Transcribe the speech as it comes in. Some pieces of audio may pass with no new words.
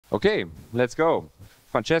Okay, let's go.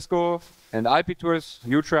 Francesco and Alpitour's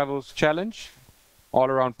You Travels Challenge, all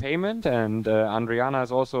around payment, and Andriana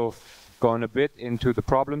is also going a bit into the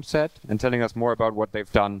problem set and telling us more about what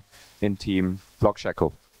they've done in Team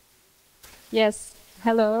Shackle. Yes,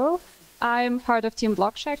 hello. I'm part of Team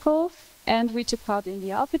Shackle, and we took part in the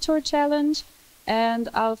Alpitour Challenge. And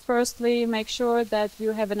I'll firstly make sure that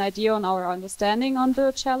you have an idea on our understanding on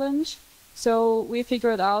the challenge. So we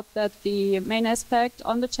figured out that the main aspect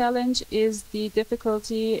on the challenge is the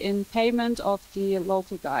difficulty in payment of the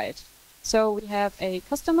local guide. So we have a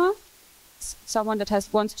customer, someone that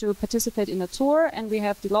wants to participate in a tour, and we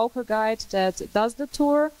have the local guide that does the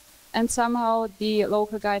tour, and somehow the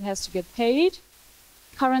local guide has to get paid.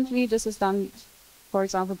 Currently, this is done, for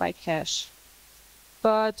example, by cash.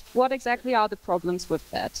 But what exactly are the problems with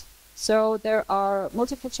that? So there are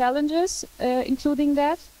multiple challenges including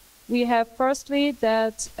that. We have firstly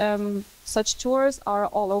that such tours are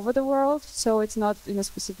all over the world. So it's not in a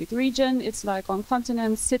specific region. It's like on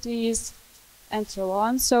continents, cities, and so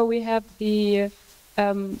on. So we have the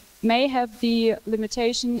may have the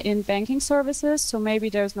limitation in banking services. So maybe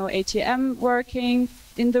there's no ATM working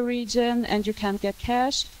in the region and you can't get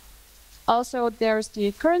cash. Also, there's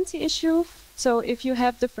the currency issue. So if you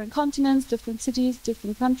have different continents, different cities,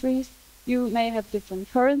 different countries, you may have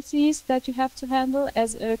different currencies that you have to handle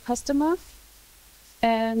as a customer.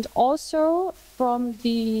 And also from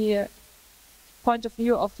the point of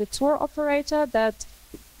view of the tour operator that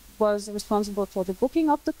was responsible for the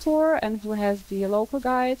booking of the tour and who has the local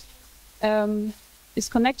guide, is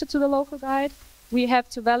connected to the local guide, we have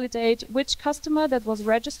to validate which customer that was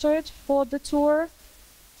registered for the tour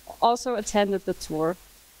also attended the tour.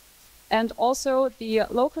 And also the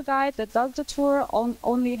local guide that does the tour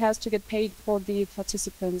only has to get paid for the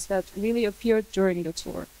participants that really appeared during the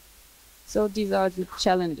tour. So these are the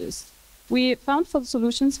challenges. We found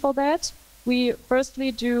solutions for that. We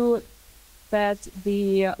firstly do that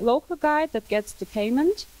the local guide that gets the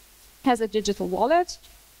payment has a digital wallet.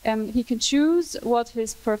 He can choose what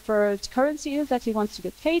his preferred currency is that he wants to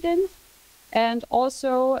get paid in. And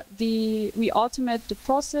also we automate the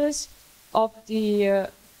process of the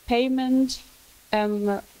payment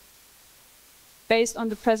based on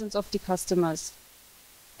the presence of the customers.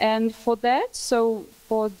 And for that, so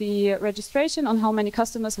for the registration on how many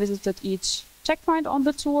customers visited each checkpoint on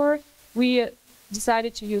the tour, we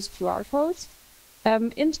decided to use QR codes.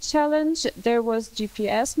 In the challenge, there was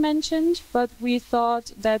GPS mentioned, but we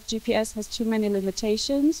thought that GPS has too many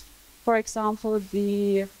limitations. For example,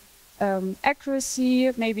 the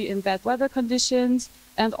accuracy, maybe in bad weather conditions,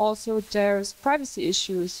 and also there's privacy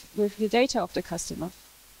issues with the data of the customer.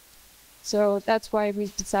 So that's why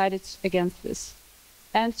we decided against this.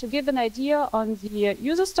 And to give an idea on the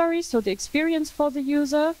user story, so the experience for the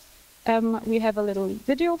user, we have a little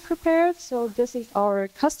video prepared. So this is our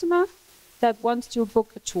customer that wants to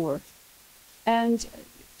book a tour. And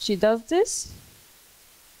she does this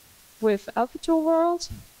with Alpitour World.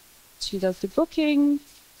 She does the booking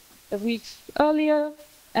a week earlier,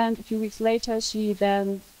 and a few weeks later, she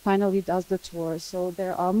then finally does the tour. So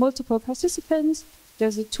there are multiple participants,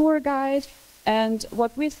 there's a tour guide, and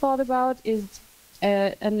what we thought about is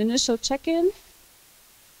an initial check-in.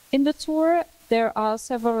 In the tour, there are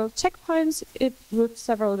several checkpoints with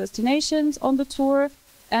several destinations on the tour,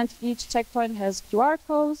 and each checkpoint has QR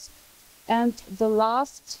codes, and the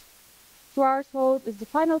last QR code is the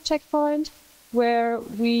final checkpoint, where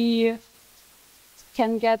we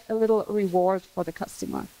can get a little reward for the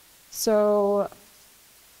customer. So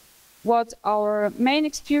what our main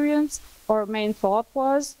experience or main thought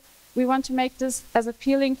was, we want to make this as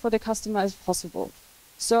appealing for the customer as possible.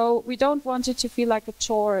 So we don't want it to feel like a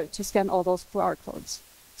chore to scan all those QR codes.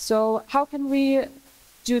 So how can we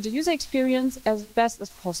do the user experience as best as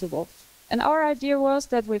possible? And our idea was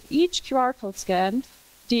that with each QR code scan,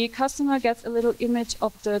 the customer gets a little image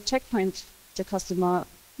of the checkpoint the customer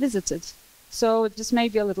visited. So this may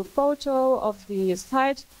be a little photo of the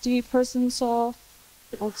site the person saw,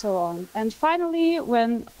 and so on. And finally,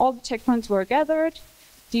 when all the checkpoints were gathered,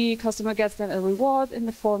 the customer gets then a reward in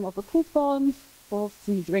the form of a coupon for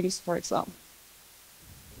free drinks, for example.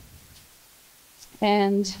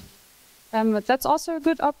 And that's also a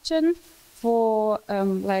good option for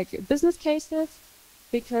like business cases,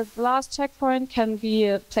 because the last checkpoint can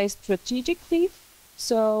be placed strategically.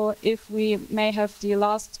 So if we may have the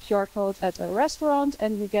last QR code at a restaurant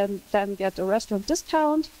and we can then get a restaurant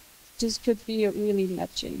discount, this could be really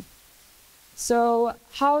matching. So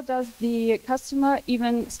how does the customer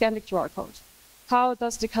even scan the QR code? How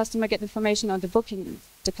does the customer get information on the booking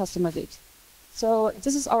the customer did? So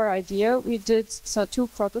this is our idea. We did two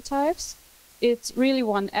prototypes. it's really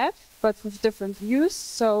one app, but with different views.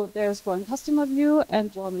 So there's one customer view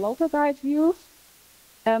and one local guide view.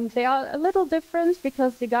 They are a little different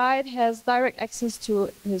because the guide has direct access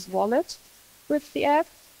to his wallet with the app,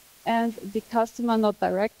 and the customer not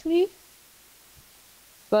directly.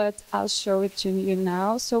 But I'll show it to you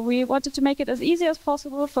now. So we wanted to make it as easy as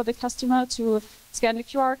possible for the customer to scan the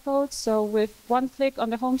QR code. So with one click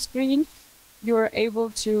on the home screen, you're able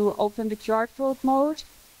to open the QR code mode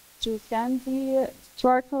to scan the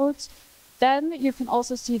QR codes. Then you can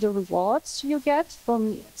also see the rewards you get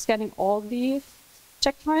from scanning all the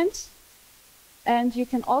checkpoints. And you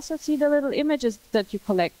can also see the little images that you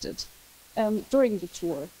collected during the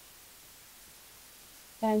tour.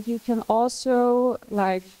 And you can also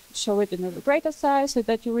show it in a greater size so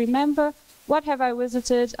that you remember what have I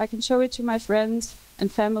visited. I can show it to my friends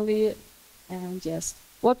and family. And yes,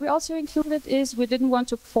 what we also included is we didn't want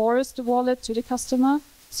to force the wallet to the customer.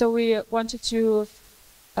 So we wanted to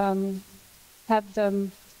have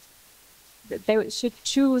them, they should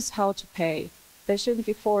choose how to pay. They shouldn't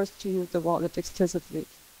be forced to use the wallet explicitly.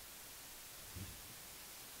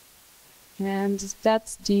 And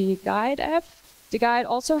that's the guide app. The guide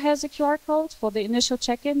also has a QR code for the initial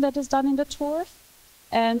check-in that is done in the tour,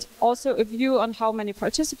 and also a view on how many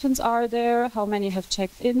participants are there, how many have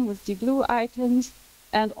checked in with the blue icons,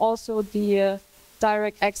 and also the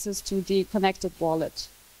direct access to the connected wallet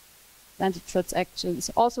and the transactions.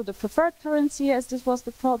 Also the preferred currency, as this was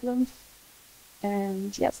the problem.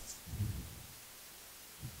 And yes.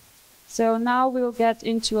 So now we'll get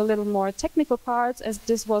into a little more technical parts, as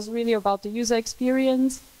this was really about the user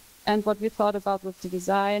experience and what we thought about with the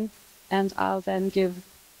design, and I'll then give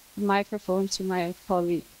the microphone to my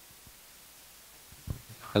colleague.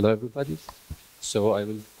 Hello, everybody. So I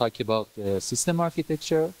will talk about the system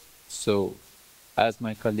architecture. So as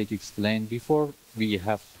my colleague explained before, we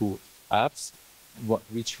have two apps.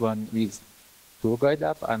 Which one is tour guide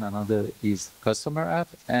app and another is customer app,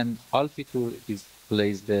 and Alpitour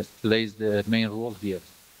plays the main role here.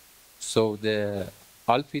 So the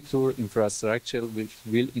Alpitour infrastructure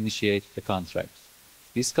will initiate the contract.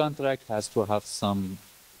 This contract has to have some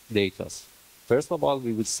data. First of all,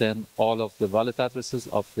 we will send all of the wallet addresses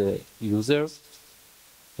of the users,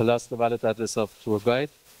 plus the wallet address of tour guide,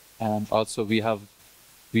 and also we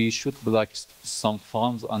should block some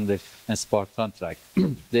funds on the smart contract.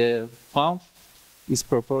 The fund is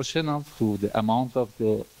proportional to the amount of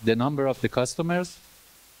the number of the customers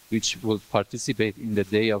which will participate in the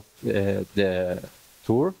day of the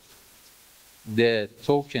tour. The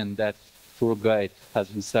token that tour guide has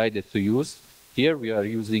decided to use, here we are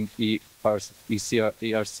using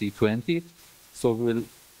ERC20, so we'll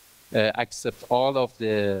accept all of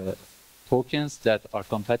the tokens that are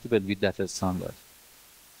compatible with that standard.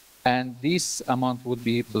 And this amount would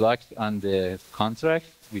be blocked on the contract,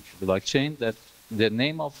 which blockchain. That the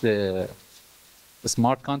name of the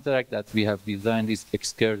smart contract that we have designed is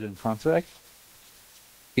excursion contract.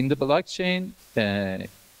 In the blockchain,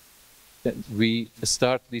 we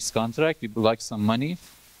start this contract, we block some money.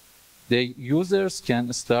 The users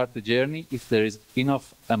can start the journey if there is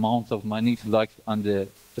enough amount of money blocked on the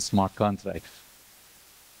smart contract.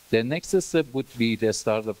 The next step would be the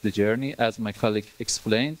start of the journey. As my colleague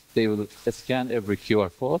explained, they will scan every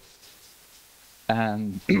QR code,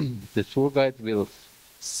 and the tour guide will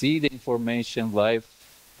see the information live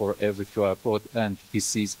for every QR code, and he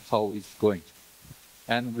sees how it's going.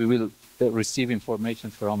 And we will receive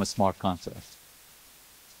information from a smart contract.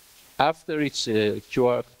 After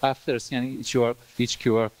after scanning each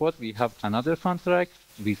QR code, we have another contract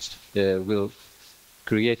which will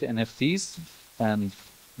create NFTs and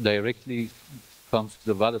directly comes to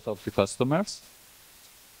the wallet of the customers.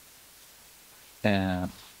 And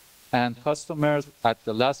customers at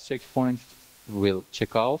the last checkpoint will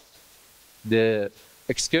check out. The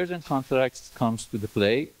excursion contract comes to the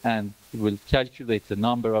play and will calculate the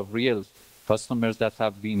number of real customers that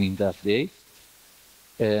have been in that day,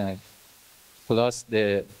 plus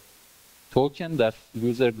the token that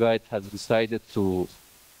user guide has decided to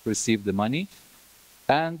receive the money.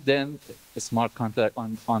 And then a smart contract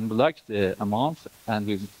unblock the amount and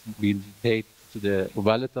will be paid to the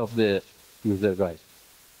wallet of the user guide,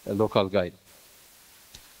 a local guide.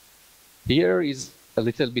 Here is a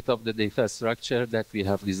little bit of the data structure that we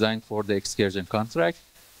have designed for the excursion contract.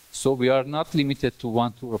 So we are not limited to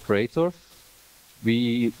one tour operator.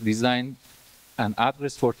 We designed an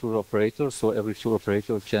address for tour operator, so every tour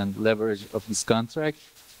operator can leverage of this contract.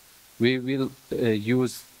 We will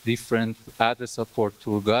use different addresses for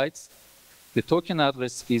tour guides. The token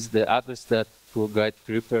address is the address that tour guide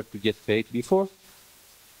prepared to get paid before.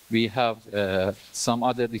 We have some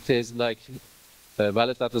other details like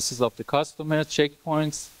valid addresses of the customer,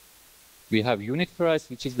 checkpoints. We have unit price,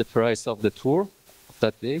 which is the price of the tour of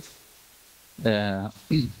that day,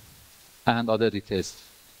 and other details.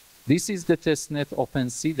 This is the testnet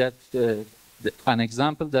OpenSea that an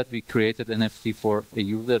example that we created NFT for a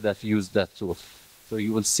user that used that tool. So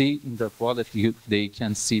you will see in the wallet, they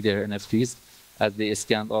can see their NFTs as they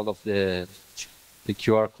scan all of the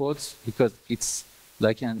QR codes, because it's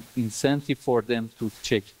like an incentive for them to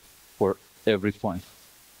check for every point.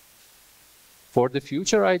 For the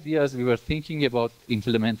future ideas, we were thinking about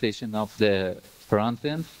implementation of the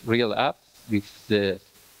front-end real app with the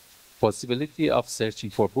possibility of searching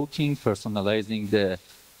for booking, personalizing the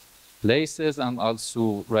places, and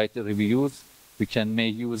also write the reviews. We may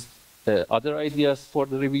use other ideas for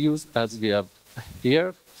the reviews as we have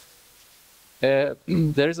here.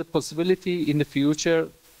 There is a possibility in the future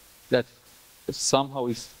that somehow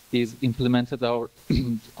is implemented our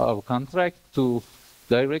contract to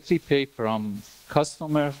directly pay from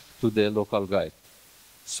customer to the local guide.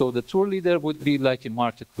 So the tour leader would be like a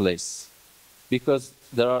marketplace, because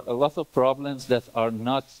there are a lot of problems that are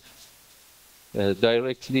not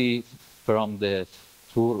directly from the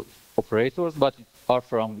tour operators, but are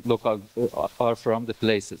from local, are from the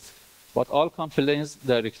places. But all complaints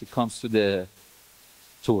directly comes to the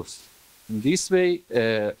tours. In this way,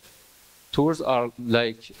 tours are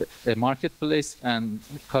like a marketplace, and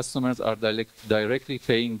customers are directly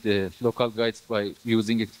paying the local guides by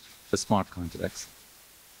using the smart contracts.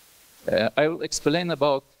 I will explain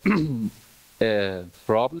about a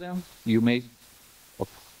problem you may,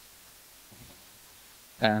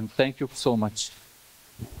 and thank you so much.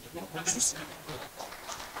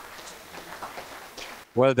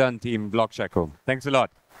 Well done, team Block Shackle. Thanks a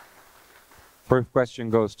lot. First question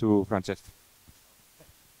goes to Francesco.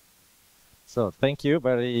 So thank you,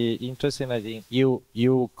 very interesting. I think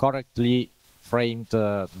you correctly framed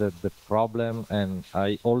the problem, and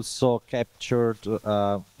I also captured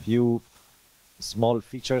a few small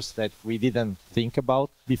features that we didn't think about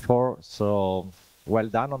before. So well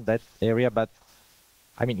done on that area. But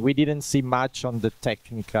I mean, we didn't see much on the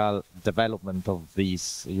technical development of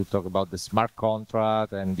these. You talk about the smart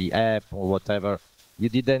contract and the app or whatever. You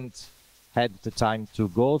didn't had the time to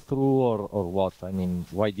go through, or what? I mean,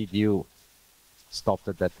 why did you stop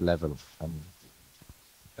at that level?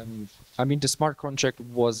 I mean, the smart contract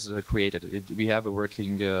was created. We have a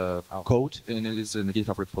working code, and it is in the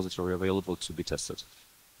GitHub repository available to be tested.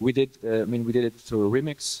 We did. We did it through a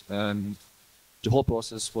remix, and the whole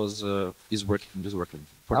process was is working.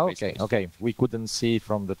 For the Okay, okay. We couldn't see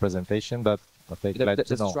from the presentation, but okay, glad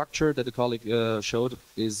to know. The structure that the colleague showed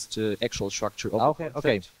is the actual structure of okay, the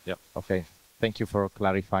okay, contract. Yeah. okay. Thank you for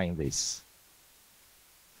clarifying this.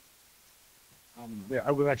 Yeah,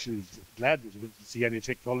 I was actually glad that you didn't see any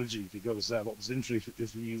technology, because what was interesting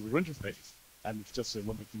is the user interface, and it's just a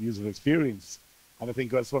wonderful user experience. And I think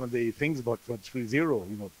that's one of the things about Web 3.0.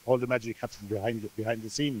 You know, all the magic happens behind the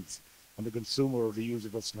scenes, and the consumer or the user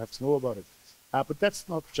doesn't have to know about it. But that's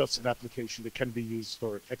not just an application that can be used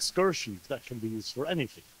for excursions. That can be used for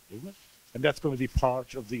anything, isn't it? And that's going to be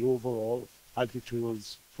part of the overall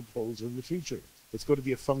Alpitour's proposal in the future. It's going to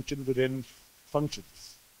be a function within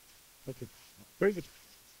functions. Okay. Very good.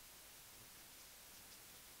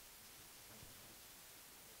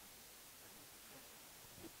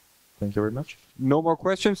 Thank you very much. No more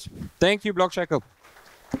questions? Thank you, Block Shackle.